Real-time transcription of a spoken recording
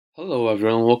Hello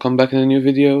everyone, welcome back in a new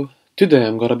video. Today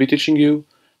I'm gonna be teaching you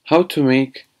how to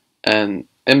make an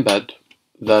embed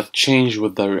that change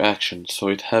with the reaction, so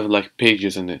it have like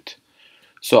pages in it.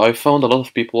 So I found a lot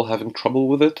of people having trouble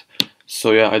with it,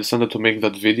 so yeah, I decided to make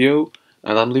that video,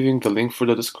 and I'm leaving the link for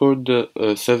the Discord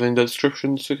server in the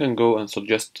description, so you can go and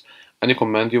suggest any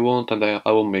command you want, and I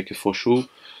will make it for sure.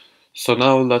 So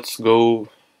now let's go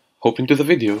hop into the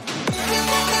video.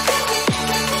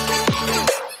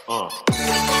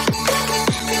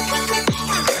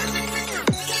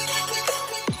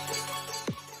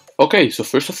 Okay, so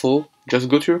first of all, just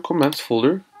go to your commands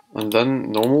folder, and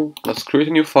then normal, let's create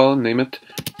a new file, name it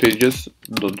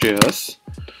pages.js.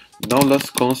 Now let's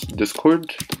const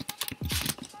discord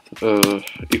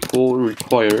equal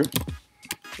require,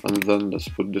 and then let's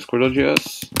put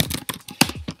discord.js.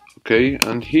 Okay,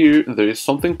 and here there is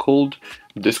something called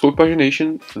discord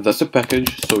pagination. That's a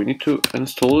package, so we need to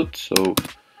install it. So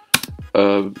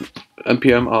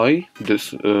npm I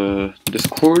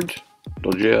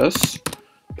discord.js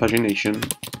pagination.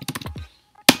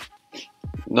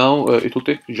 Now it will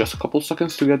take just a couple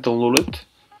seconds to get downloaded.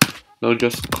 Now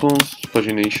just const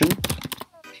pagination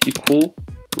equal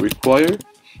require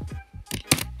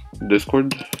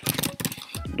discord.js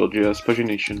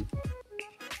pagination.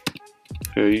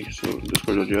 Okay, so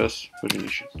discord.js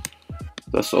pagination.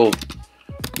 That's all.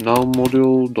 Now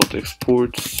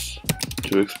module.exports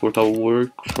to export our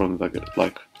work from the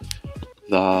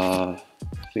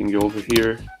thingy over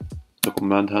here, the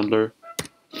command handler.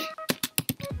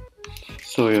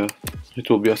 So yeah, it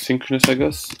will be asynchronous, I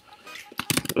guess.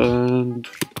 And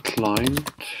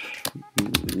client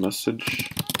message,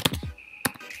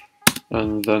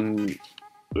 and then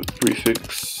the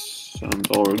prefix and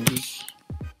args.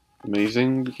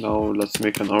 Amazing. Now let's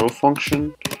make an arrow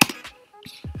function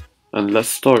and let's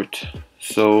start.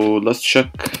 So let's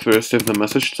check first if the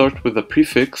message starts with a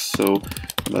prefix. So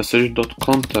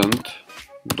message.content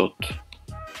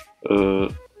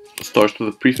starts with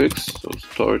a prefix, so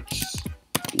starts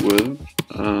with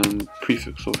and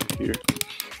prefix over here.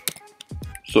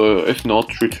 So if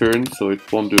not, return, so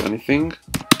it won't do anything.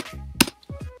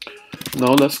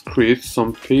 Now let's create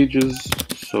some pages.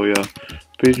 So yeah,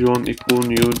 page 1 equal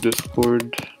new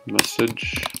discord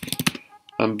message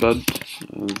embed,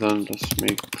 and then let's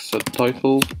make set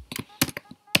title,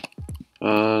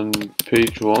 and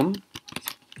page 1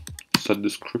 set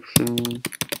description.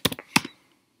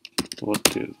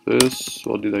 What is this?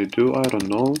 What did I do? I don't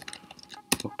know.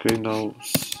 Okay, now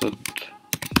set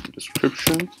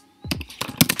description.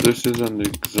 This is an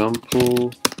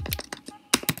example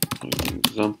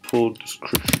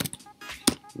description.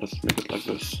 Let's make it like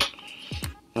this.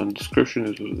 And description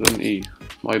is with an E.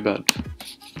 My bad.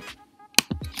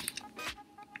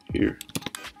 Here.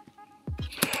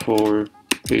 For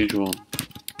page 1.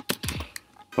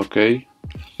 Okay.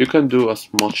 You can do as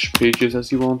much pages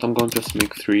as you want. I'm gonna just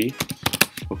make 3.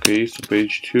 Okay, so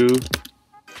page 2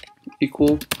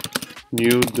 equal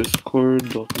new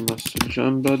discord.message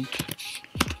embed,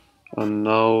 and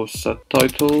now set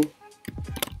title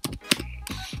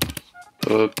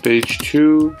page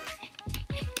 2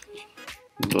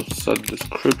 dot set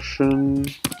description.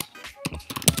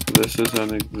 This is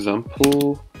an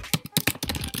example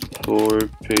for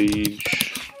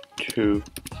page 2.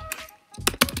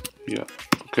 Yeah.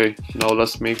 Okay, now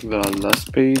let's make the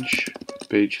last page,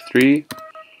 page 3.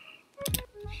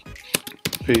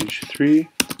 Page 3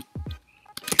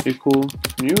 equal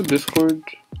new discord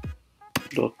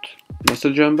dot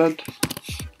message embed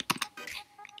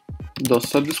dot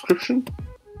set description,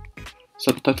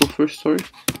 set title first, sorry.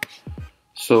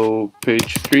 So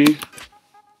page 3,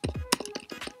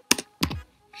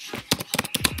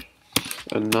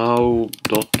 and now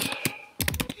dot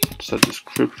set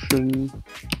description.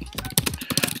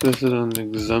 This is an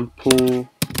example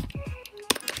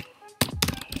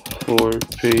for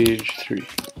page 3.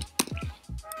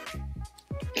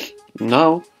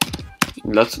 Now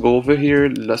let's go over here,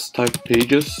 let's type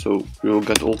pages, so we will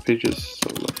get all pages. So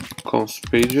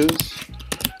const pages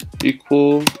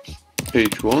equal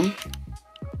page 1,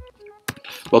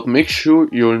 but make sure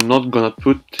you're not gonna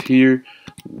put here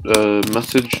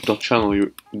message.channel.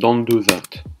 You don't do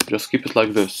that, just keep it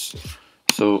like this.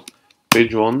 So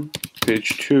page 1,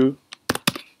 page 2,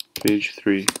 page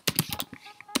 3.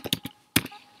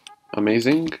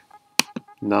 Amazing.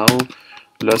 Now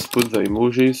let's put the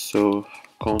emojis, so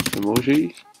const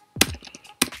emoji.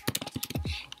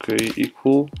 Okay,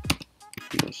 equal.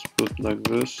 Let's put like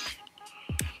this.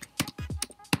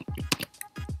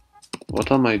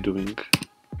 What am I doing?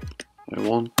 I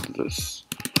want this.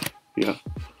 Yeah.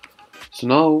 So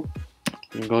now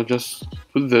I'm gonna just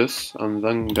put this and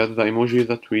then get the emoji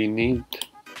that we need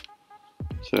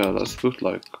So yeah, let's put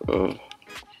like go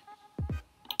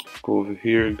over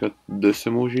here, get this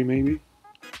emoji maybe.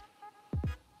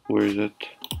 Where is it?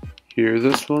 Here,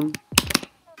 this one,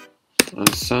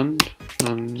 and send,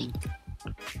 and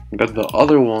get the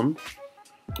other one.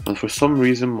 And for some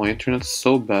reason my internet's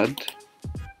so bad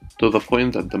to the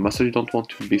point that the message don't want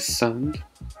to be sent.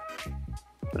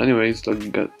 Anyways,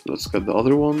 let's get the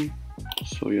other one.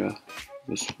 So yeah,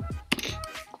 this one.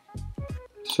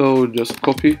 So just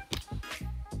copy,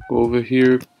 go over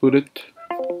here, put it.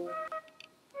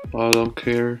 I don't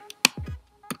care.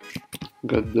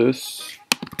 Get this,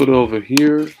 put it over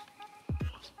here,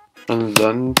 and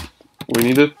then we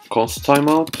need a const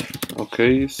timeout.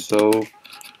 Okay, so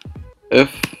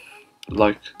if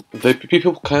like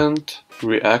people can't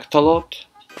react a lot.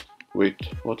 Wait,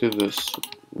 what is this?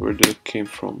 Where did it came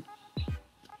from?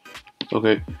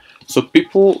 Okay, so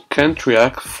people can't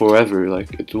react forever,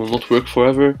 like it will not work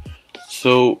forever.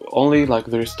 So only like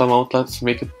there's timeout, let's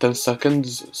make it 10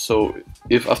 seconds. So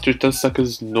if after 10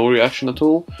 seconds no reaction at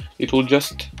all, it will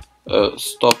just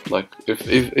stop. Like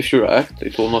if you react,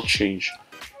 it will not change.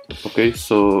 Okay,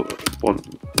 so one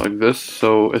like this.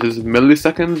 So it is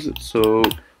milliseconds. So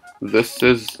this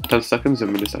is 10 seconds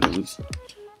in milliseconds.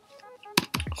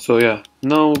 So yeah,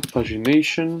 now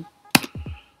pagination,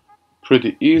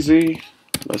 pretty easy.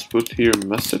 Let's put here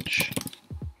message,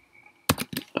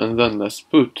 and then let's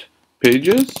put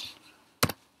pages,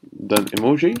 then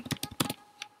emoji,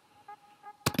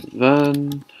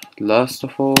 then last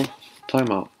of all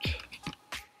timeout.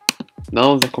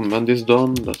 Now the command is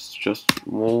done. Let's just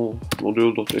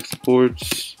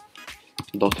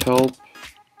module.exports.help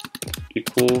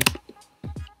equal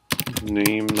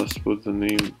name. Let's put the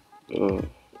name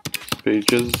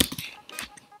pages.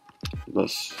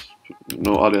 Let's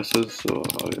no aliases, so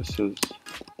aliases.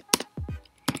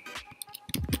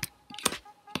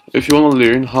 If you want to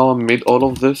learn how I made all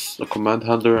of this, the command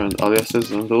handler and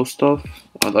aliases and those stuff,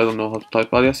 and I don't know how to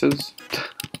type aliases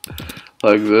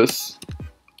like this.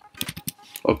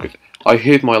 Okay, I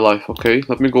hate my life. Okay,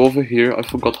 let me go over here. I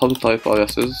forgot how to type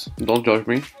aliases. Don't judge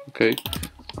me. Okay,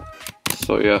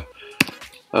 so yeah,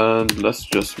 and let's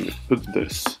just put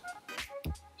this.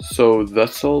 So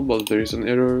that's all, but there is an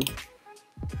error.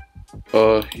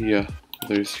 Yeah,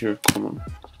 there is here common.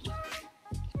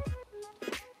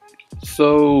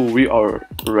 So we are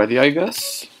ready, I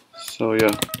guess. So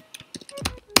yeah,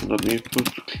 let me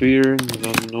put clear,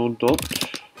 then no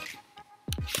dot.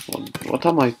 What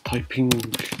am I typing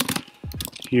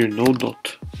here? No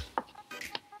dot.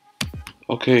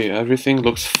 Okay, everything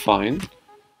looks fine.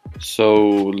 So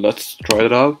let's try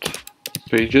it out.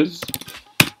 Pages.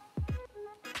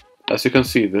 As you can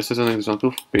see, this is an example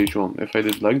of page 1. If I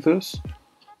did like this,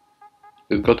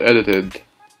 it got edited.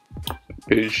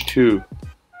 Page 2.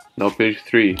 Now page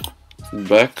 3.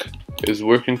 Back is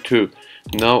working too.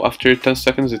 Now after 10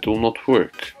 seconds it will not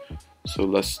work. So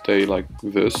let's stay like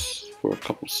this for a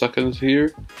couple seconds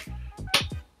here.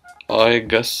 I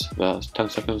guess that 10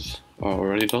 seconds are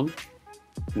already done.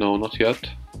 No, not yet.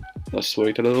 Let's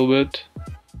wait a little bit.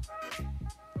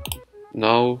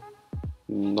 No,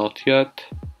 not yet.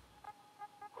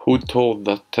 Who told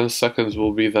that 10 seconds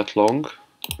will be that long?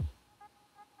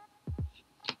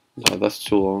 No, that's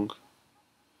too long.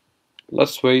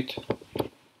 Let's wait.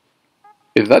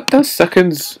 Is that 10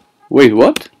 seconds? Wait,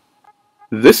 what?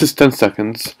 This is 10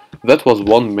 seconds. That was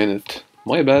 1 minute.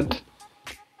 My bad.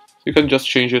 You can just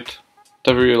change it.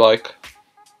 Whatever you like.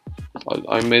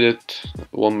 I made it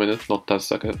 1 minute, not 10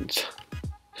 seconds.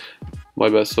 My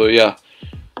bad. So yeah,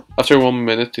 after 1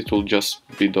 minute it will just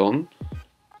be done.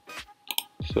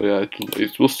 So yeah,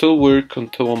 it will still work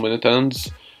until 1 minute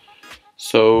ends.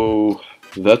 So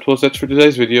that was it for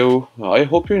today's video. I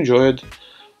hope you enjoyed.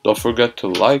 Don't forget to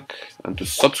like and to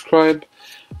subscribe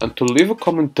and to leave a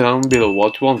comment down below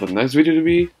what you want the next video to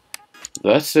be.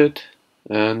 That's it,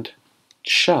 and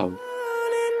ciao.